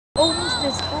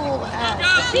as full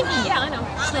as Pinky. Yeah, I know.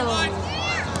 So.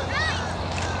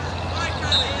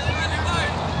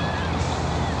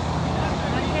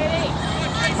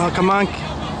 Oh, come on.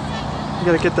 You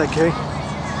gotta get that, Kay.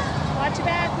 Watch your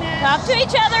back, man. Talk to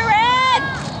each other, Red!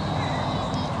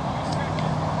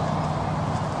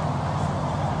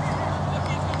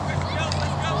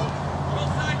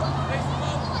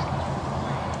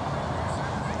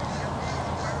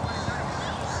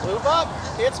 Move up.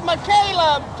 It's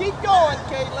Michaela. Keep going,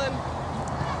 Caitlin.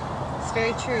 It's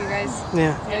very true, you guys.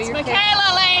 Yeah. It's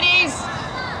Michaela, ladies!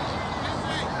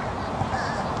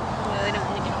 Well, they don't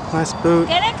want to get. Nice boot.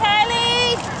 Get it,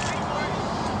 Kylie!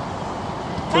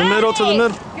 To the middle, to the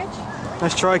middle. Good.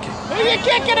 Nice try, Kay. Who are you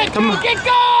kicking it Come to? on. Get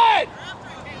going!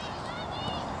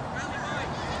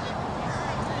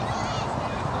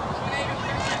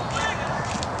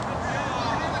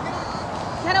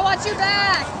 Gotta watch your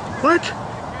back. What?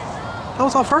 That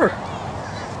was off her.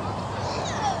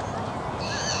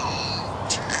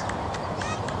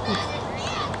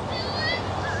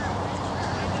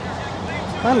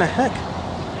 What in the heck?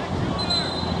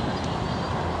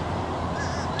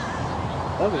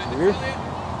 That was weird.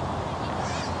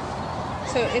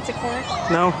 So it's a corner?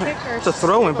 No, it's a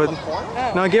throw-in, but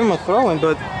Oh. no, I gave him a throw-in,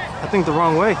 but I think the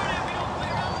wrong way.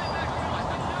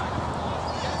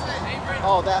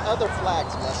 Oh, that other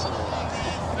flag's messing with us.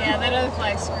 Yeah, that other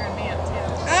flag screwed me up, too.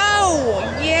 Oh,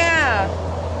 yeah.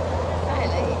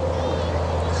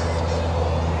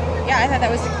 Yeah, I thought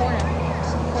that was the corner.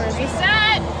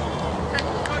 Reset!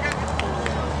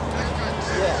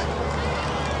 Yeah.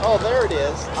 Oh, there it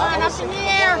is. I was thinking the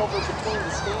one over between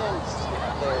the stands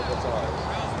there was ours.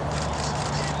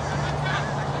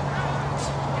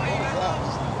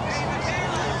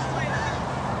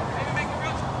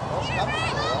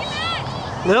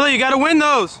 Lily, you gotta win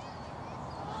those.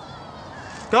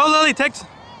 Go, Lily, take.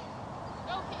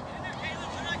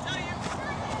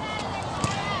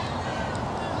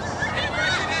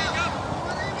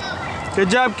 Good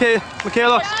job,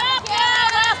 Michaela. Last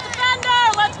defender,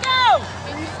 let's go!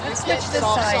 Let's switch this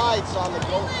Offsides side. on the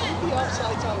goal. The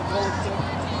offsides on the goal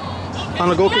kick. On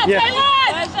the goal kick, yeah. Go,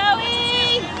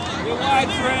 Zoe!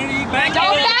 Don't back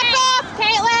off,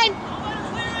 Caitlin.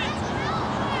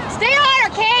 Stay on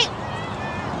her, Kate.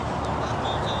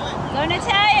 Go,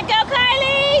 Natalia. Go,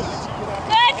 Kylie!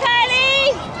 Good,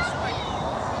 Kylie!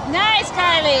 Nice,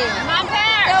 Kylie! Come on,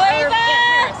 Paris! Go, Eva!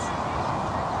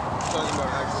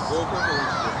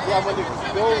 Yeah, when the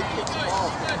goal kicks the ball,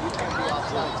 you can't be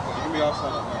offside. You can be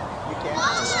outside on that. You can't. No,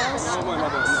 you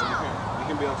can't. You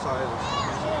can be outside.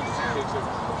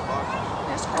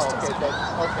 Oh, okay, okay.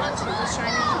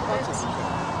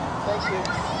 Thank you.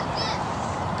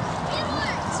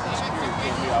 You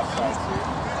can be outside too.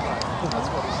 That's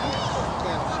what he said.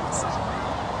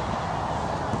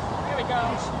 Here we go.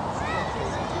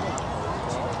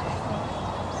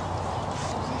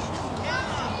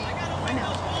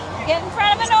 Get in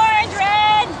front of an orange,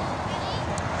 Red!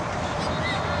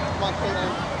 Come on,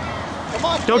 Caitlin. Come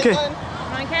on, Go, Kate. Caitlin.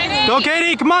 Come on, Katie! Go,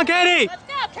 Katie. Come on, Katie. Let's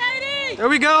go, Katie! There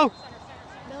we go.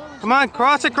 Come on,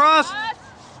 cross it, cross.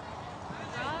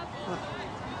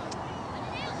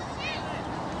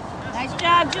 Nice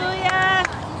job, Julia!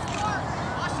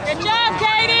 Good job,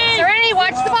 Katie! Serenity,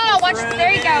 watch the ball. Watch.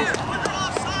 There you go.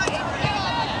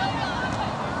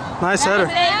 Nice header.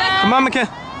 Come on, Michaela.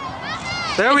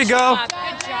 There we go. Good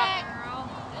job, girl.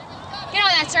 Get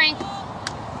on that, Serenity.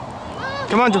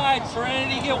 Come on.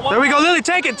 Serenity, get one. There we go, Lily.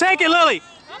 Take it, Lily.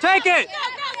 Take it.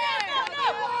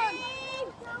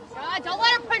 Don't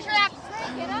let her push her up.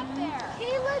 Get up there.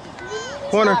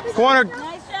 Corner, corner,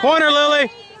 corner, Lily.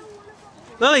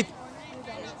 Lily.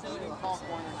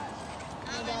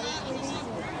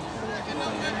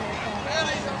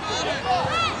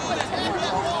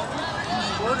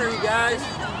 Corner, you guys.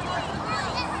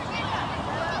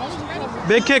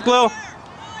 Big kick, Lil.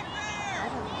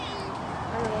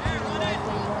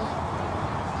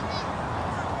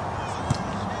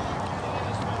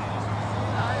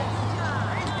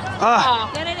 Ah.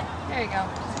 Get it. There you go.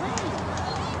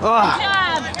 Ah. Good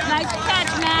job. Nice catch,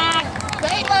 Mac.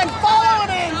 Caitlin, follow it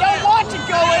in. Don't watch it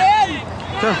go in.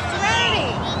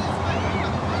 Serenity.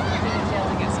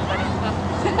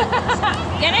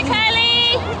 Get it,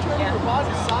 Kylie. Turn your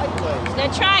body sideways. Good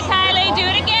try, Kylie. Do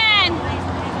it again.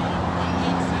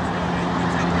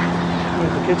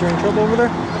 The kids are in trouble over there?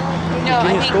 No, I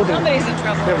Virginia's think scolding them. nobody's in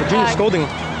trouble. Yeah, Virginia's scolding them.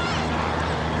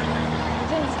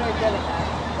 Virginia's very good at that.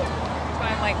 That's why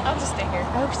I'm like, I'll just stay here.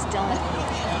 Oh, still in.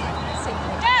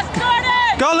 Yes,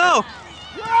 Jordan. Go, Lil.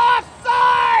 You're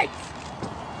offside!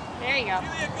 There you go.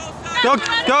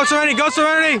 Go, Serenity. Go,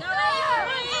 Serenity.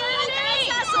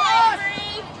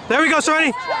 There we go,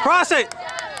 Serenity. Cross it.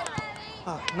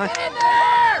 Oh, nice.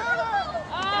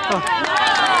 Oh.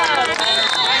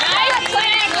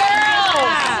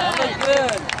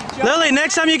 Lily,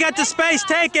 next time you get the space,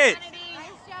 take it.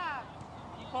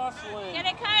 Get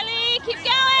it, Kylie. Keep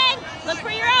going. Look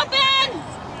for your open.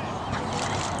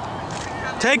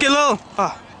 Take it, Lil.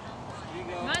 Oh.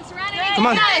 Come on, Serenity. Come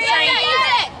on. Use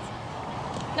it.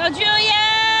 Go,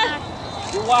 Julia.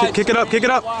 Kick it up, kick it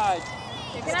up.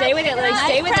 Stay with it, Lily.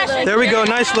 Stay with it, Lily. There we go.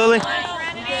 Nice, Lily.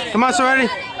 Come on,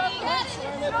 Serenity.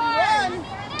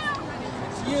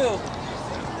 You.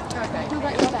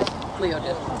 Leo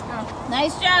did.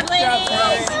 Nice job, ladies.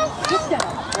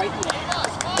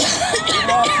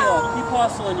 Keep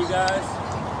hustling, you guys.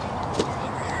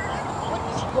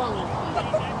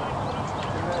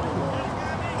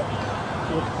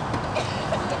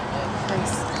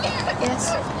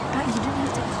 Yes.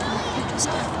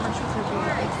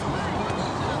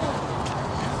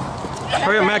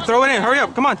 Hurry up, Mac. Throw it in. Hurry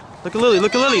up. Come on. Look at Lily.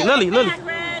 Look at Lily. Lily.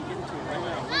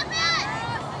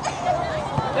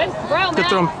 Good throw, Good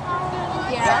throw.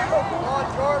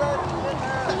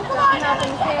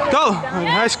 Go.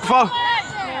 Nice fall.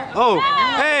 Oh,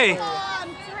 hey.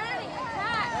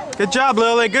 Good job,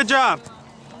 Lily. Good job.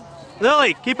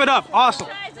 Lily, keep it up. Awesome.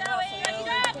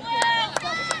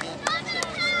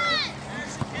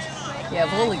 Yeah,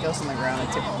 if Lily goes on the ground,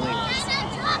 it typically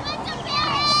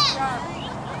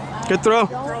Good throw.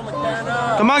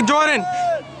 Come on, Jordan.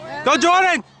 Go,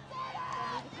 Jordan.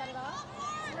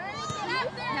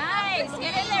 Nice.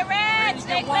 Get in there, Red.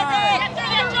 Stick with it.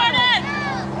 Get Jordan.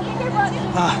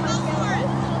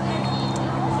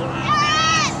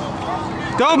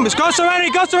 Go,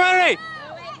 Serenity. Go, Serenity.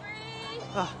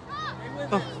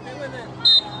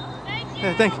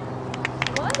 Yeah, thank you.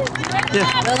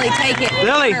 Yeah. Lily, take it.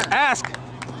 Lily, ask.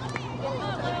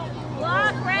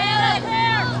 Block, Red.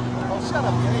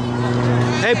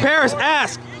 Hey, Paris,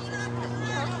 ask.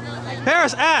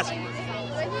 Paris, ask.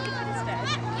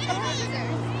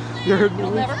 You're Not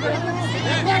my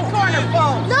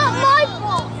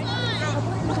fault.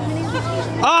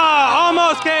 Ah,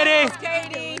 almost, Katie.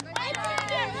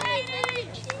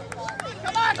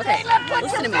 Okay,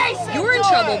 listen to me. You're in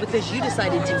trouble because you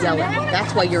decided to yell at me.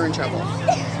 That's why you're in trouble.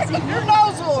 Your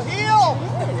nose will heal.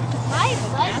 I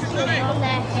like to on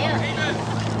that hand.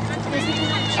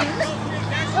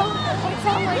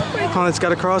 Oh, it's got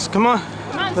to cross. Come on.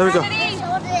 There we go.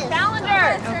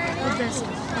 Calendar.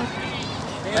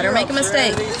 Let her make a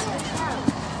mistake.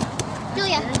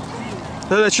 Julia.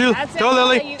 Lily, that's you. Go,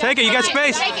 Lily. Take it. You got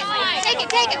space. Take it,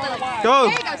 Lily. Go.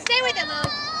 There you go. Stay with it, Lily.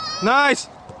 Nice.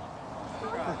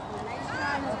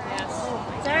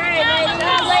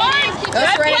 Go,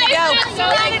 ready to go.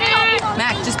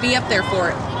 Mac, just be up there for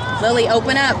it. Lily,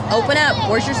 open up. Open up.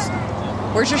 Where's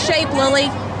your shape, Lily?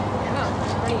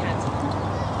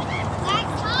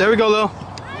 There we go, Lil.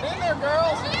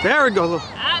 There we go, Lil.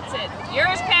 That's it.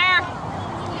 Yours, Pear.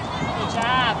 Good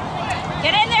job.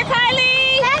 Get in there,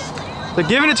 Kylie. They're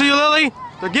giving it to you, Lily.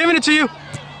 They're giving it to you. Good,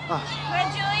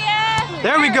 Julia.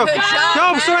 There we go. Good job,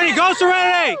 Go, Mac. Serenity. Go,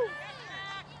 Serenity.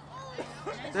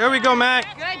 There we go,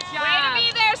 Mac. Good job. Way to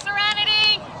be there,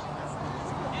 Serenity.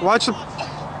 Watch the...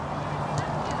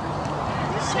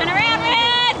 Turn around,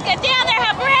 Red. Get down there,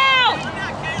 help her out.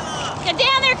 Get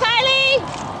down there,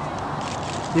 Kylie.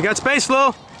 You got space,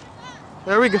 Lil.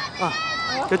 There we go.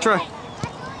 Oh, good try.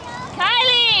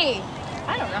 Kylie.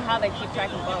 I don't know how they keep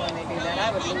track of the ball when they do that.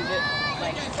 I would lose it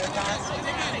like so fast.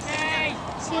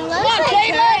 She looks like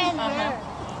her and her.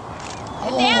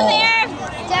 Get down there.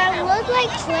 That look like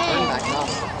twins.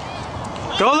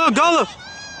 Go, Lil. Go, Lil.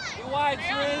 Get wide,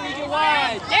 Serenity. Get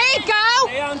wide. There you go.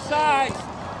 Stay on side.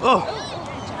 Oh,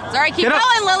 It's all right. Keep Get up.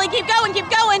 going, Lily. Keep going. Keep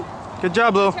going. good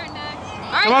job, Lil. Turn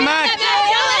back. Come on, Mac. Good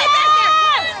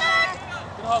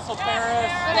hustle,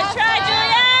 Paris. Good try,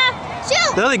 Julia.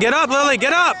 Shoot. Lily, get up, Lily.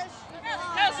 Get up. Go,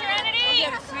 Serenity.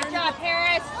 Good job,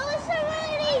 Paris. Oh,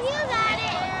 Serenity, you got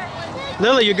it.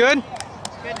 Lily, you good?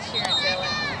 Good cheering, Dylan.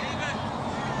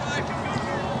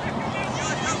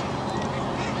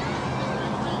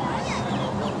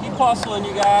 Keep hustling,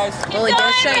 you guys. Lily, get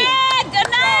a shape. Red. Good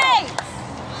night.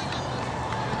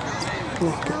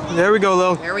 There we go,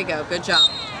 Lil. There we go. Good job.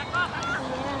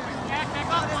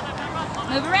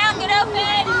 Move around, get open.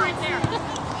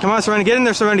 Come on, Serenity. Get in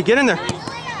there, Serenity. Get in there.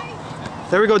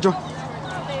 There we go, Joe.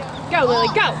 Go, Lily,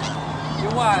 go.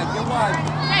 Get wide. Get wide.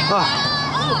 Oh.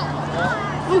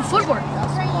 Ooh, footwork.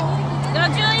 Go,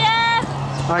 Julia.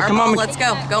 All right, Our come ball, on. let's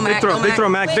go. Go, Mac. Big throw, Go, big throw,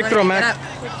 Mac. Big throw, Mac. Get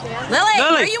up. Lily,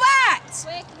 Lily. where you at?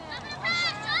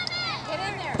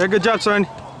 There, good job,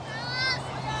 Serenity.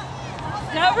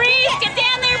 Go, Reese. Get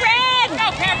down there, Red.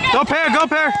 Go, Pear. Go, Pair. Go,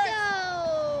 Pair. No.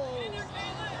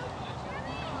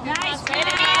 Nice.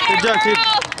 Good job, Keith.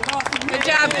 Good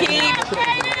job, Keith.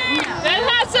 Good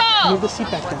hustle. Move the seat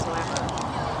back down.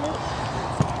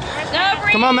 Go,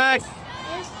 Bree. Come on, Mac.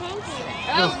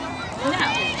 Oh. No.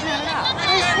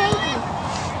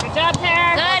 Good job,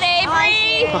 Pear. Good,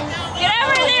 Avery. Get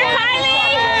over there,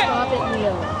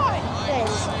 Kylie.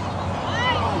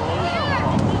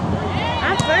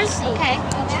 I'm thirsty. Okay.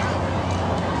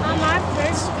 I'm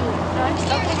thirsty.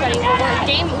 Okay, buddy. Well, the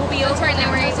game will be over and then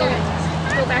we're going to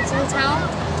go back to the hotel.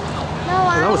 No,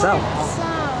 That was out.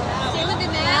 Stay with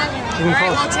it, Mac. You can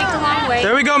Alright, call. we'll take the long way.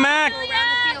 There we go, Mac. Go around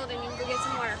the field and you can go get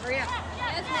some water. Hurry up.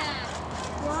 Yes, Mac.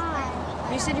 Why?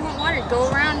 You said you want water. Go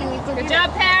around and you go get it. Good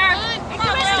job, Pear.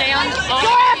 Stay on the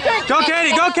Go,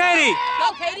 Katie. Go, Katie.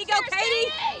 Go, Katie. Go, Katie.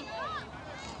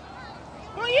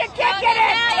 Who you kicking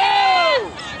it to?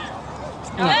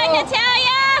 Good,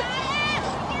 Natalia.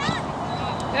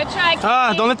 Good try,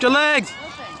 Katie. Don't lift your legs.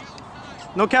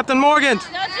 No Captain Morgans.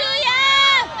 No, Julia.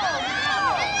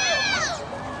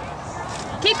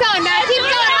 Keep going, Mac. Keep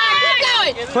going, Mac. Keep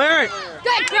going. Clear it.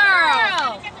 Good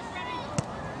girl.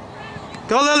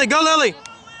 Go, Lily. Go, Lily. Get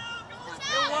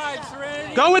wide,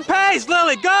 Serenity. Go with pace,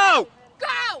 Lily. Go.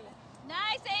 Go.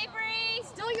 Nice, Avery.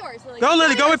 Still yours, Lily. Go,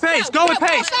 Lily. Go with pace. Go with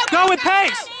pace. Go with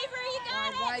pace. Avery, you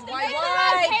got it.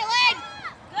 Wide. Caitlin.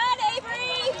 Good,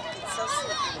 Avery.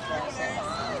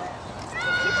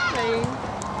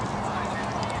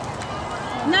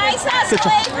 Nice hustle,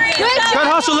 Avery. Good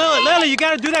hustle, Lily. Lily, you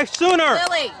got to do that sooner.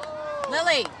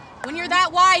 Lily, when you're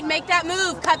that wide, make that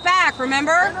move. Cut back,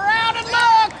 remember? Turn around and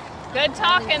look. Good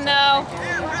talking, though.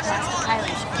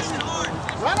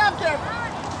 Run up there.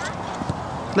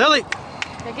 Lily.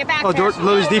 Get back Oh, there.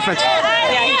 Lily's defense.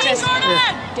 Yeah, he just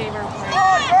gave her a break.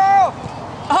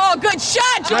 Oh, good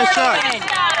shot, Jordan. Nice shot.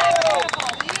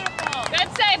 Good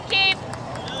save, Keith.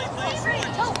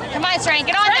 Come on, Serenity.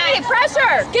 Get on that.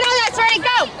 Pressure. Get on that, Serenity.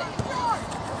 Go.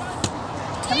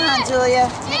 Come on, Julia.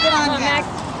 Take it on, Mac.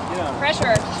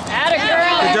 Pressure. Atta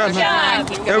girl. Good job, Mac.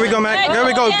 There we go, Mac. There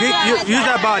we go. Use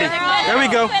that body. There we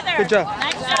go. Good job.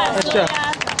 Nice job. Nice job.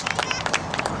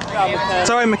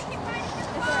 Sorry, Mac.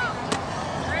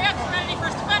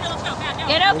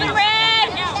 Get open, Red.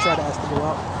 Try to ask to go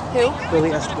out. Who?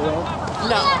 Lily asked to go out.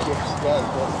 No.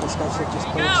 This guy said just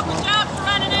play Go. smart. Stop,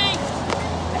 Serenity.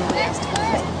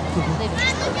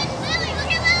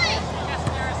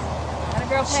 Atta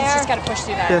girl, She's just got to push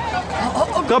through that.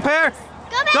 Yeah. Go, Pear.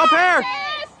 Go, Pear. Shoot.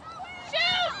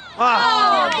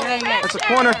 Ah. That's a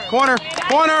corner. Corner.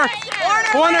 Corner.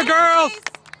 Corner, girls.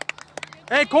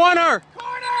 Hey, corner.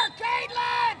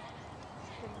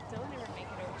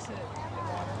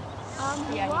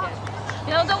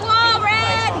 Build a wall,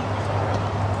 Red.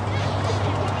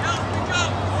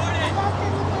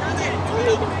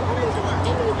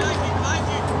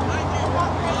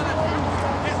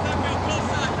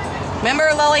 Remember,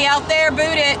 Lily, out there,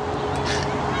 boot it.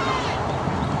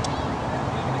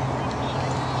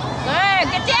 Good.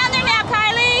 Get down there now,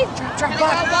 Kylie.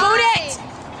 Boot it.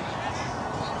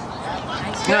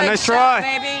 Yeah, Good nice shot, try.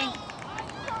 baby.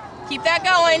 Keep that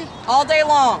going all day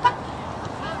long. Come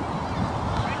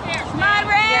on,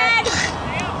 Red.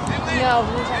 No,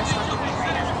 we're trying to stop it.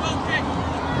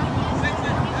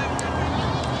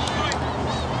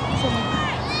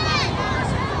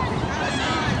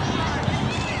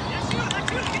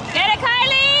 Get it,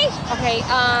 Kylie. Okay,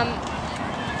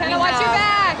 Kinda watch your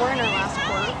back. We're in our last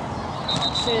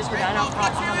quarter. As soon as we're done, I'll call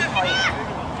you.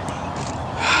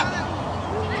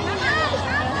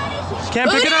 Can't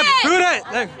pick it up. Boot it.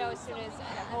 There. No, as soon as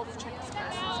hold the check.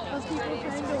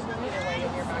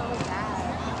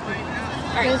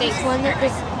 Alright, thanks. One that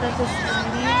this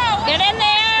Get in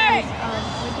there.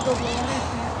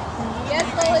 Yes,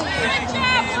 Lily.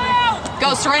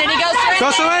 Go, Serenity, go, Serenity.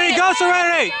 Go, Serenity. Go,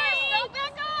 Serenity. Don't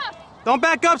back off. Don't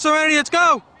back up, Serenity. Let's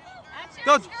go.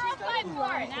 Go. Nice,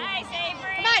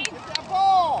 Avery. Come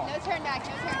on. No turn back.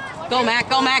 No turn. Go, Mac,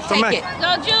 Go, take Mac. it.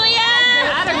 Go, Julia.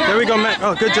 There we go, Mac.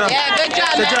 Oh, good job. Yeah, good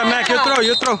job, Good job, Mac. Mac. Your throw.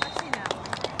 Your throw.